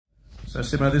So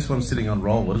Simmo, this one's sitting on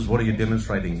rollers. What are you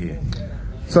demonstrating here?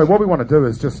 So what we want to do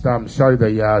is just show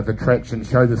the traction,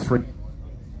 show the three.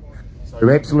 So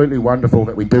absolutely wonderful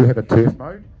that we do have a turf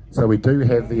mode. So we do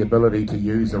have the ability to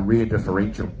use a rear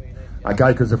differential.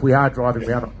 Okay, because if we are driving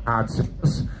around on hard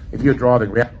surface, if you're driving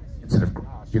around sensitive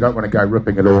grass, you don't want to go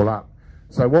ripping it all up.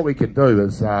 So what we can do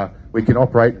is we can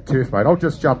operate in turf mode. I'll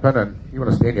just jump in, and you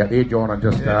want to stand out there, John, and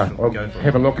just sure,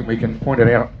 have a look, and we can point it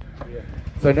out.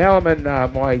 So now I'm in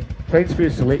my transfer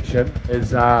selection is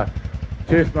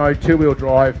turf mode, two-wheel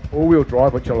drive, all-wheel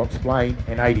drive, which I'll explain,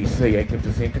 and ADC, active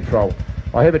descent control.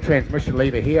 I have a transmission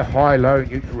lever here, high, low,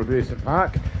 neutral, reverse, and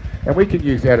park, and we can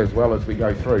use that as well as we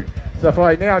go through. So if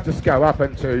I now just go up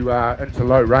into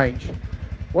low range,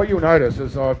 what you'll notice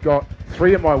is I've got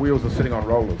 3 of my wheels are sitting on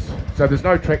rollers. So there's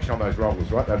no traction on those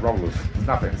rollers, right? Those rollers, there's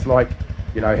nothing. It's like,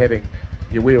 you know, having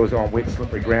your wheels on wet,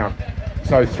 slippery ground.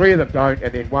 So 3 of them don't,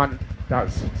 and then 1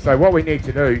 does. So what we need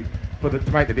to do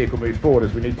to make the vehicle move forward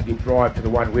is we need to give drive to the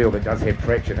one wheel that does have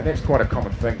traction, and that's quite a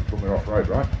common thing when we're off-road,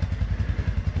 right?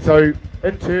 So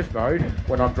in turf mode,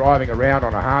 when I'm driving around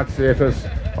on a hard surface,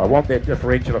 I want that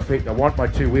differential effect. I want my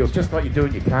 2 wheels, just like you do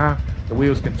in your car. The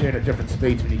wheels can turn at different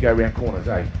speeds when you go around corners,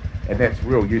 eh? And that's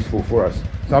real useful for us.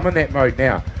 So I'm in that mode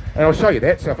now, and I'll show you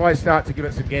that. So if I start to give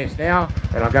it some gas now,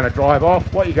 and I'm going to drive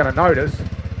off, what you're going to notice,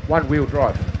 one-wheel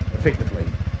drive, effectively.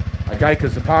 Okay,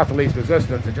 because the path of least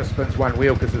resistance, it just spins one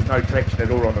wheel because there's no traction at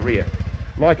all on the rear.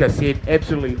 Like I said,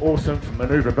 absolutely awesome for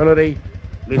manoeuvrability,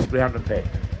 less ground impact.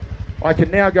 I can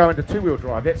now go into two-wheel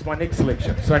drive. That's my next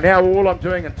selection. So now all I'm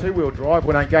doing in two-wheel drive,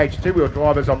 when I engage two-wheel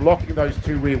drive, is I'm locking those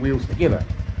 2 rear wheels together.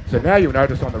 So now you'll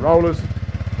notice on the rollers,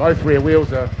 both rear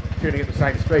wheels are turning at the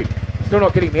same speed. Still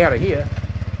not getting me out of here.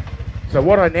 So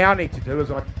what I now need to do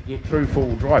is I get true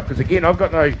full drive, because again, I've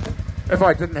got no, if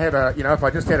I didn't have a, if I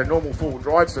just had a normal full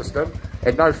drive system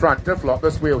and no front diff lock,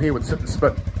 this wheel here would sit and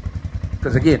spin.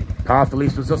 Because again, path of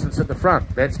least resistance at the front.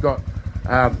 That's got,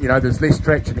 there's less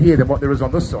traction here than what there is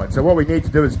on this side. So what we need to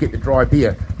do is get the drive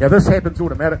there. Now this happens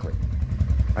automatically.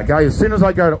 Okay, as soon as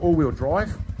I go to all-wheel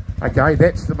drive, okay,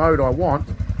 that's the mode I want.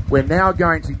 We're now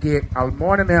going to get a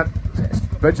minor amount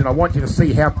of and I want you to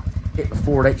see how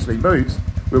before it actually moves.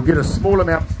 We'll get a small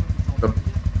amount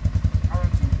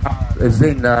is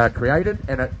then created,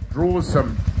 and it draws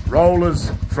some rollers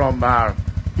from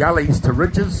gullies to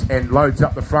ridges and loads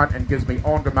up the front and gives me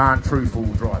on-demand true full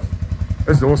drive.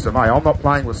 This is awesome, eh? I'm not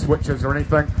playing with switches or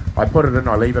anything. I put it in,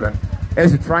 I leave it in.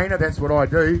 As a trainer, that's what I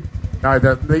do. No,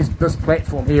 this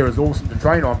platform here is awesome to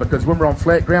train on, because when we're on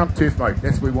flat ground, turf mode,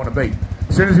 that's where we want to be.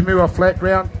 As soon as we move off flat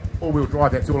ground, all-wheel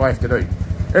drive, that's all I have to do.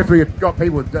 If we've got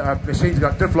people with machines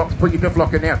got diff locks, put your diff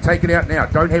lock in now, take it out now,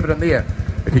 don't have it in there.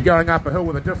 If you're going up a hill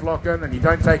with a diff lock in and you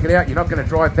don't take it out, you're not going to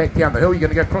drive back down the hill, you're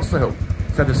going to go across the hill.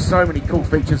 So there's so many cool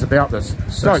features about this.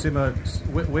 So Simmo,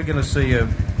 we're going to see a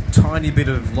tiny bit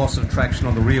of loss of traction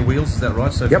on the rear wheels, is that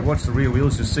right? So if you watch the rear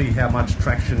wheels, you see how much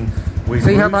traction we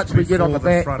see how much we get on the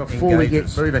back before we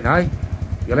get moving, eh?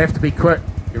 You'll have to be quick.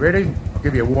 You ready? I'll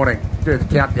give you a warning. Do the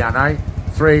countdown, eh?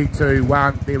 3, 2,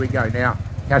 1, there we go. Now,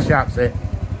 how sharp's that?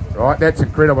 Right, that's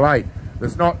incredible, eh?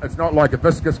 It's not like a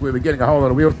viscous where we're getting a whole lot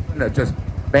of wheels, no, just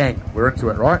bang, we're into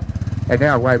it, right? And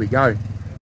now away we go.